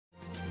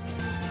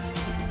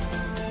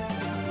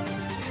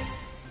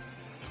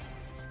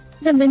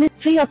The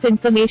Ministry of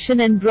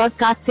Information and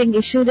Broadcasting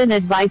issued an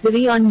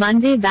advisory on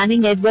Monday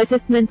banning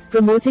advertisements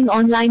promoting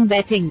online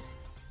betting.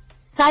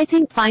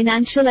 Citing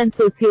financial and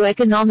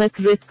socio-economic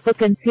risk for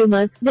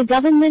consumers, the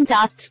government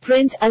asked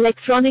print,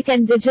 electronic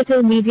and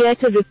digital media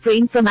to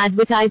refrain from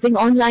advertising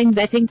online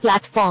betting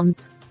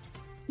platforms.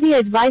 The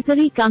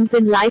advisory comes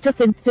in light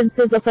of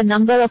instances of a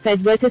number of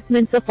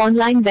advertisements of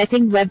online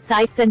betting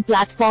websites and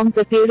platforms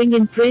appearing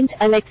in print,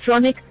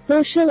 electronic,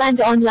 social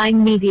and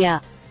online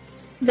media.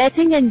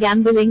 Betting and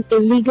gambling,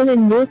 illegal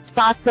in most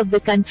parts of the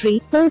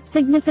country, pose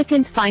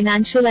significant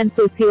financial and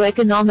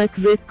socio-economic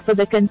risk for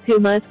the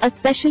consumers,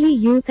 especially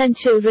youth and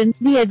children,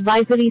 the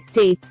advisory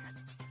states.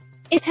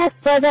 It has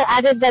further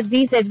added that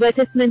these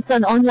advertisements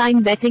on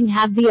online betting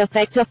have the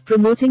effect of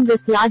promoting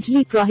this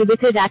largely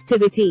prohibited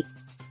activity.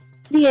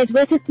 The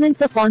advertisements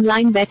of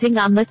online betting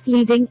are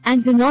misleading,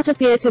 and do not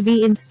appear to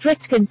be in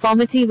strict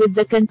conformity with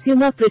the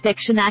Consumer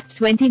Protection Act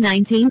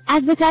 2019,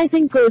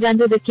 Advertising Code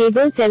under the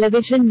Cable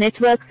Television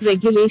Networks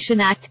Regulation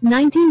Act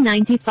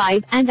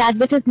 1995, and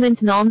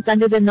advertisement norms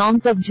under the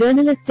Norms of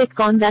Journalistic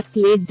Conduct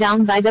laid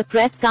down by the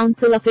Press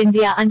Council of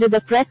India under the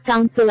Press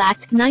Council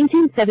Act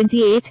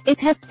 1978,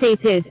 it has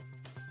stated.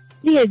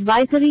 The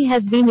advisory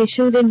has been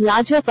issued in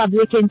larger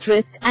public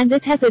interest, and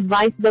it has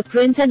advised the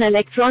print and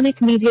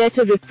electronic media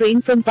to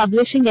refrain from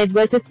publishing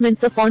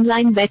advertisements of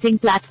online betting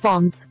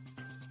platforms.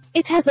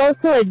 It has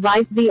also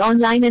advised the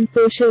online and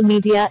social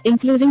media,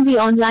 including the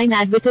online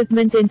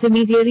advertisement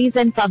intermediaries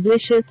and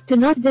publishers, to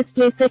not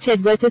display such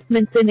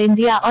advertisements in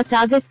India or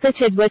target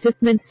such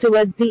advertisements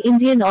towards the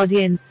Indian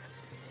audience.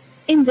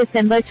 In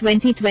December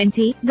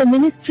 2020, the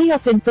Ministry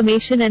of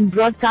Information and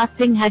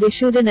Broadcasting had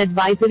issued an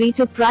advisory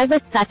to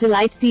private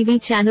satellite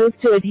TV channels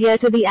to adhere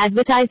to the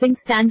Advertising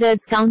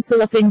Standards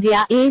Council of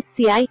India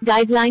 (ASCI)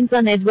 guidelines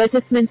on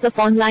advertisements of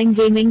online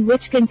gaming,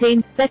 which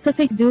contain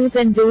specific do's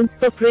and don'ts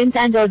for print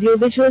and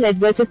audiovisual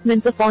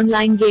advertisements of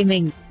online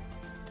gaming.